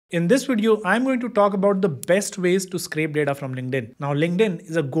In this video, I'm going to talk about the best ways to scrape data from LinkedIn. Now, LinkedIn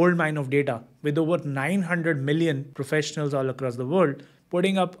is a gold mine of data with over 900 million professionals all across the world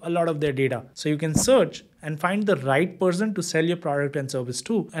putting up a lot of their data. So you can search and find the right person to sell your product and service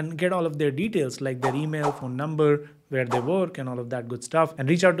to and get all of their details like their email, phone number, where they work and all of that good stuff, and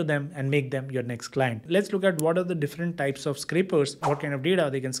reach out to them and make them your next client. Let's look at what are the different types of scrapers, what kind of data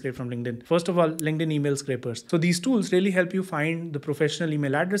they can scrape from LinkedIn. First of all, LinkedIn email scrapers. So these tools really help you find the professional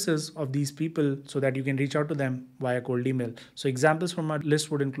email addresses of these people so that you can reach out to them via cold email. So examples from our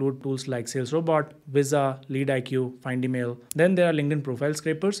list would include tools like Salesrobot, Visa, LeadIQ, FindyMail. Then there are LinkedIn profile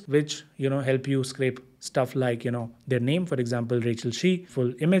scrapers, which help you scrape stuff like their name, for example Rachel Shee,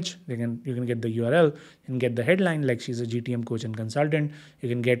 full image. You can get the URL, you can get the headline like she's a GTM coach and consultant. You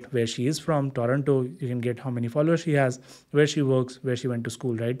can get where she is from, Toronto. You can get how many followers she has, where she works, where she went to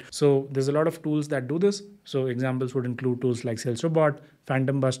school, right? So there's a lot of tools that do this. So examples would include tools like Salesrobot,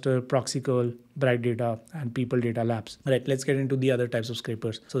 Phantombuster, Proxycurl, Brightdata, and People Data Labs. Right, let's get into the other types of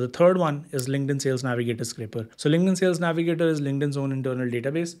scrapers. So the third one is LinkedIn Sales Navigator scraper. So LinkedIn Sales Navigator is LinkedIn's own internal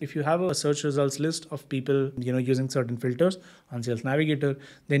database. If you have a search results list of people, using certain filters on Sales Navigator,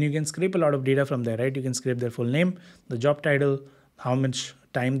 then you can scrape a lot of data from there, right? You can scrape their full name, the job title, how much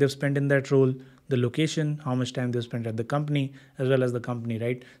time they've spent in that role, the location, how much time they've spent at the company, as well as the company,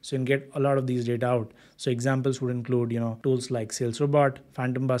 right? So you can get a lot of these data out. So examples would include, tools like Salesrobot,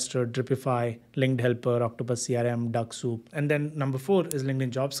 Phantombuster, Dripify, Linked Helper, Octopus CRM, Duck Soup. And then number 4 is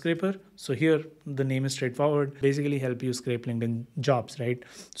LinkedIn Job Scraper. So here the name is straightforward, basically help you scrape LinkedIn jobs, right?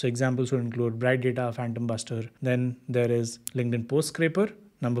 So examples would include Brightdata, Phantombuster. Then there is LinkedIn Post Scraper,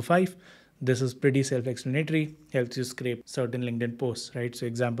 number 5. This is pretty self-explanatory, helps you scrape certain LinkedIn posts, right? So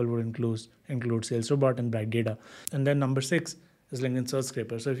example would include Salesrobot and Brightdata. And then number 6 is LinkedIn Search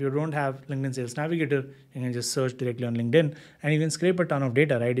Scraper. So if you don't have LinkedIn Sales Navigator, you can just search directly on LinkedIn and you can scrape a ton of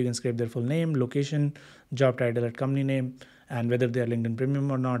data, right? You can scrape their full name, location, job title at company name, and whether they are LinkedIn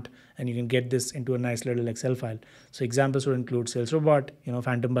Premium or not. And you can get this into a nice little Excel file. So examples would include Salesrobot,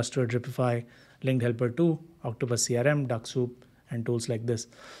 Phantombuster, Dripify, Linked Helper 2, Octopus CRM, Duck Soup, and tools like this.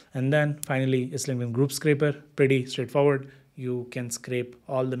 And then finally it's LinkedIn Group Scraper, pretty straightforward. You can scrape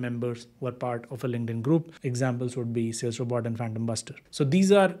all the members who are part of a LinkedIn group. Examples would be Salesrobot and Phantombuster. So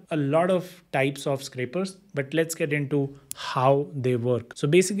these are a lot of types of scrapers, but let's get into how they work. So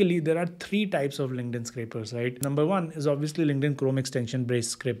basically there are 3 types of LinkedIn scrapers, right? Number 1 is obviously LinkedIn Chrome extension based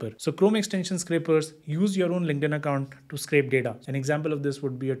scraper. So Chrome extension scrapers use your own LinkedIn account to scrape data. An example of this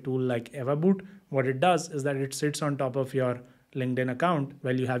would be a tool like Evaboot. What it does is that it sits on top of your LinkedIn account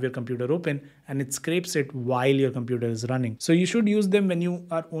while you have your computer open and it scrapes it while your computer is running. So you should use them when you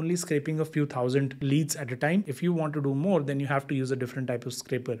are only scraping a few thousand leads at a time. If you want to do more, then you have to use a different type of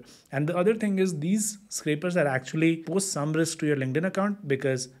scraper. And the other thing is these scrapers are actually pose some risk to your LinkedIn account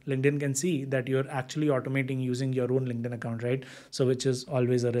because LinkedIn can see that you're actually automating using your own LinkedIn account, right? So which is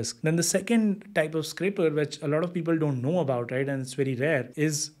always a risk. Then the second type of scraper, which a lot of people don't know about, right? And it's very rare,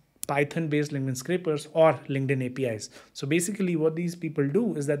 is Python-based LinkedIn scrapers or LinkedIn APIs. So basically what these people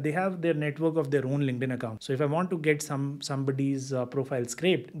do is that they have their network of their own LinkedIn account. So if I want to get somebody's profile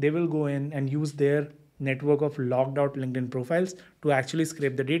scraped, they will go in and use their network of logged out LinkedIn profiles to actually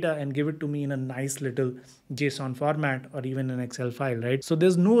scrape the data and give it to me in a nice little JSON format or even an Excel file, right? So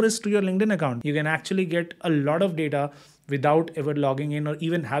there's no risk to your LinkedIn account. You can actually get a lot of data without ever logging in or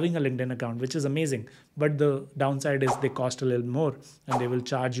even having a LinkedIn account, which is amazing. But the downside is they cost a little more and they will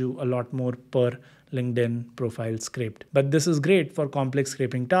charge you a lot more per LinkedIn profile scraped. But this is great for complex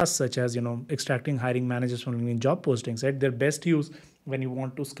scraping tasks such as, extracting hiring managers from LinkedIn job postings, right? They're best used when you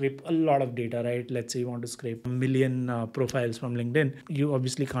want to scrape a lot of data, right? Let's say you want to scrape 1 million profiles from LinkedIn. You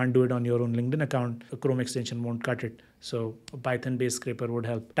obviously can't do it on your own LinkedIn account. A Chrome extension won't cut it. So a Python-based scraper would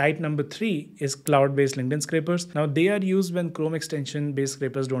help. Type number 3 is cloud-based LinkedIn scrapers. Now they are used when Chrome extension-based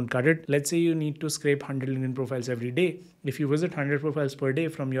scrapers don't cut it. Let's say you need to scrape 100 LinkedIn profiles every day. If you visit 100 profiles per day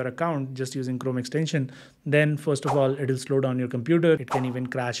from your account just using Chrome extension, then first of all, it'll slow down your computer. It can even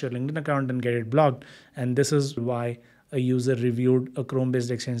crash your LinkedIn account and get it blocked. And this is why a user reviewed a Chrome-based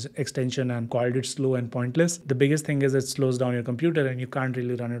extension and called it slow and pointless. The biggest thing is it slows down your computer and you can't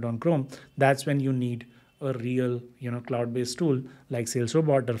really run it on Chrome. That's when you need a real, cloud-based tool like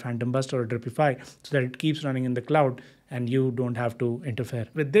Salesrobot or Phantombuster or Dripify so that it keeps running in the cloud and you don't have to interfere.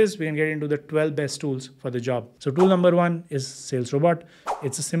 With this, we can get into the 12 best tools for the job. So tool number 1 is Salesrobot.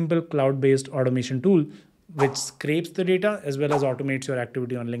 It's a simple cloud-based automation tool which scrapes the data as well as automates your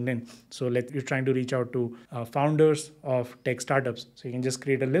activity on LinkedIn. So you're trying to reach out to founders of tech startups. So you can just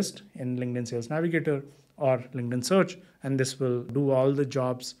create a list in LinkedIn Sales Navigator or LinkedIn Search, and this will do all the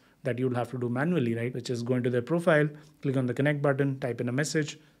jobs that you'll have to do manually, right? Which is go into their profile, click on the connect button, type in a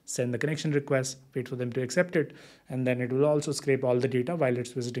message, send the connection request, wait for them to accept it, and then it will also scrape all the data while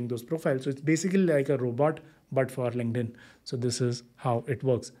it's visiting those profiles. So it's basically like a robot, but for LinkedIn. So this is how it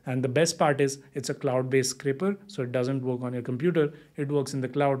works. And the best part is it's a cloud-based scraper, so it doesn't work on your computer. It works in the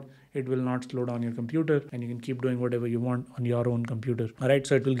cloud. It will not slow down your computer, and you can keep doing whatever you want on your own computer. All right,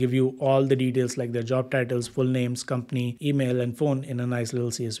 so it will give you all the details like their job titles, full names, company, email, and phone in a nice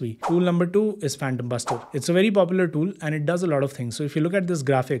little CSV. Tool number 2 is Phantombuster. It's a very popular tool and it does a lot of things. So if you look at this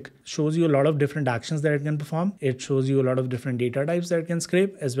graphic, it shows you a lot of different actions that it can perform. It shows you a lot of different data types that it can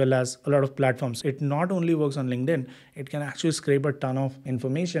scrape, as well as a lot of platforms. It not only works on LinkedIn, it can actually scrape a ton of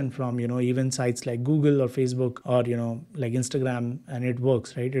information from, even sites like Google or Facebook or, like Instagram, and it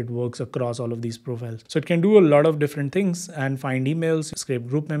works, right? It works across all of these profiles. So it can do a lot of different things and find emails, scrape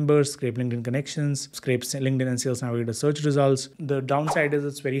group members, scrape LinkedIn connections, scrape LinkedIn and Sales Navigator search results. The downside is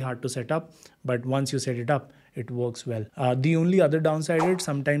it's very hard to set up, but once you set it up, it works well. The only other downside is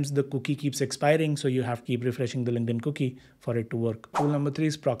sometimes the cookie keeps expiring, so you have to keep refreshing the LinkedIn cookie for it to work. Tool number 3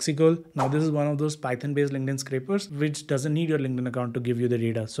 is Proxycurl. Now this is one of those Python-based LinkedIn scrapers which doesn't need your LinkedIn account to give you the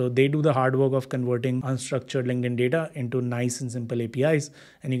data. So they do the hard work of converting unstructured LinkedIn data into nice and simple APIs,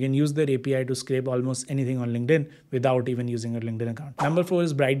 and you can use their API to scrape almost anything on LinkedIn without even using your LinkedIn account. Number 4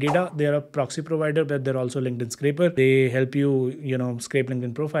 is Brightdata. They're a proxy provider, but they're also a LinkedIn scraper. They help you, scrape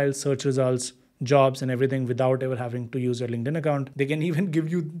LinkedIn profiles, search results, jobs and everything without ever having to use your LinkedIn account. They can even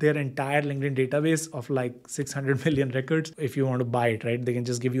give you their entire LinkedIn database of like 600 million records if you want to buy it, right? They can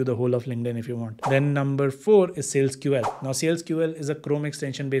just give you the whole of LinkedIn if you want. Then number 4 is SalesQL. Now SalesQL is a Chrome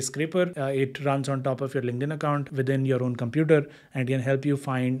extension based scraper. It runs on top of your LinkedIn account within your own computer, and it can help you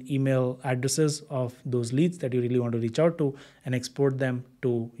find email addresses of those leads that you really want to reach out to and export them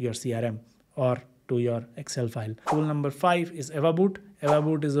to your CRM or to your Excel file. Tool number 5 is Evaboot.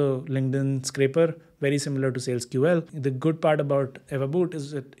 Evaboot is a LinkedIn scraper, very similar to SalesQL. The good part about Evaboot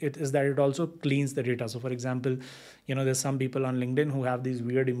is that it also cleans the data. So for example, there's some people on LinkedIn who have these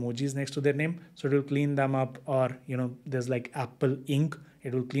weird emojis next to their name. So it will clean them up, or, there's like Apple ink.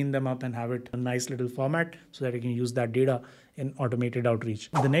 It will clean them up and have it a nice little format so that you can use that data in automated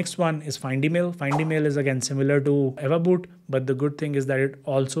outreach. The next one is FindyMail. FindyMail is again similar to Evaboot, but the good thing is that it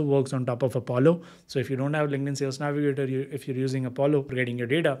also works on top of Apollo. So if you don't have LinkedIn Sales Navigator, if you're using Apollo for getting your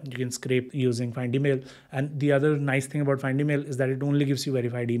data, you can scrape using FindyMail. And the other nice thing about FindyMail is that it only gives you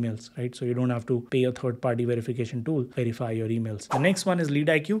verified emails, right? So you don't have to pay a third-party verification tool to verify your emails. The next one is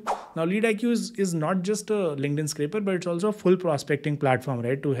LeadIQ. Now LeadIQ is not just a LinkedIn scraper, but it's also a full prospecting platform,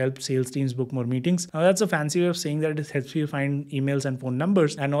 right, to help sales teams book more meetings. Now that's a fancy way of saying that it helps you find emails and phone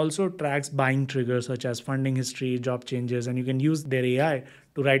numbers, and also tracks buying triggers such as funding history, job changes, and you can use their AI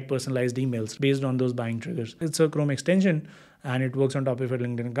to write personalized emails based on those buying triggers. It's a Chrome extension and it works on top of your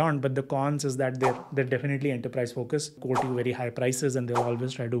LinkedIn account, but the cons is that they're definitely enterprise focused, quote you very high prices, and they'll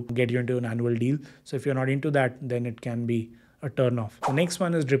always try to get you into an annual deal. So if you're not into that, then it can be a turn off. The next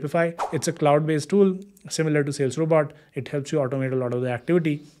one is Dripify. It's a cloud-based tool similar to Salesrobot. It helps you automate a lot of the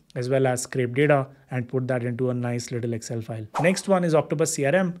activity as well as scrape data and put that into a nice little Excel file. Next one is Octopus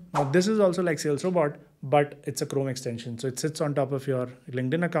CRM. Now this is also like Salesrobot, but it's a Chrome extension. So it sits on top of your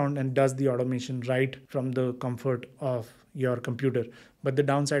LinkedIn account and does the automation right from the comfort of your computer. But the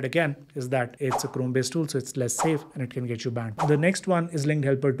downside again is that it's a Chrome-based tool, so it's less safe and it can get you banned. The next one is Linked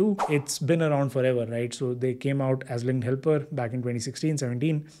Helper 2. It's been around forever, right? So they came out as Linked Helper back in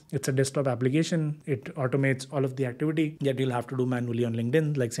 2016-17. It's a desktop application. It automates all of the activity that you'll have to do manually on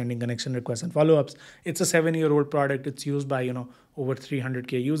LinkedIn, like sending connection requests and follow-ups. It's a 7-year-old product. It's used by, over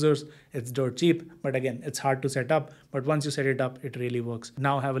 300K users. It's dirt cheap, but again, it's hard to set up. But once you set it up, it really works.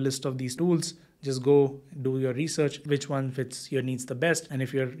 Now I have a list of these tools. Just go do your research, which one fits your needs the best. And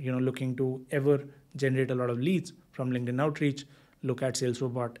if you're looking to ever generate a lot of leads from LinkedIn outreach, look at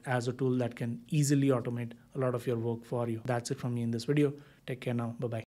Salesrobot as a tool that can easily automate a lot of your work for you. That's it from me in this video. Take care now. Bye-bye.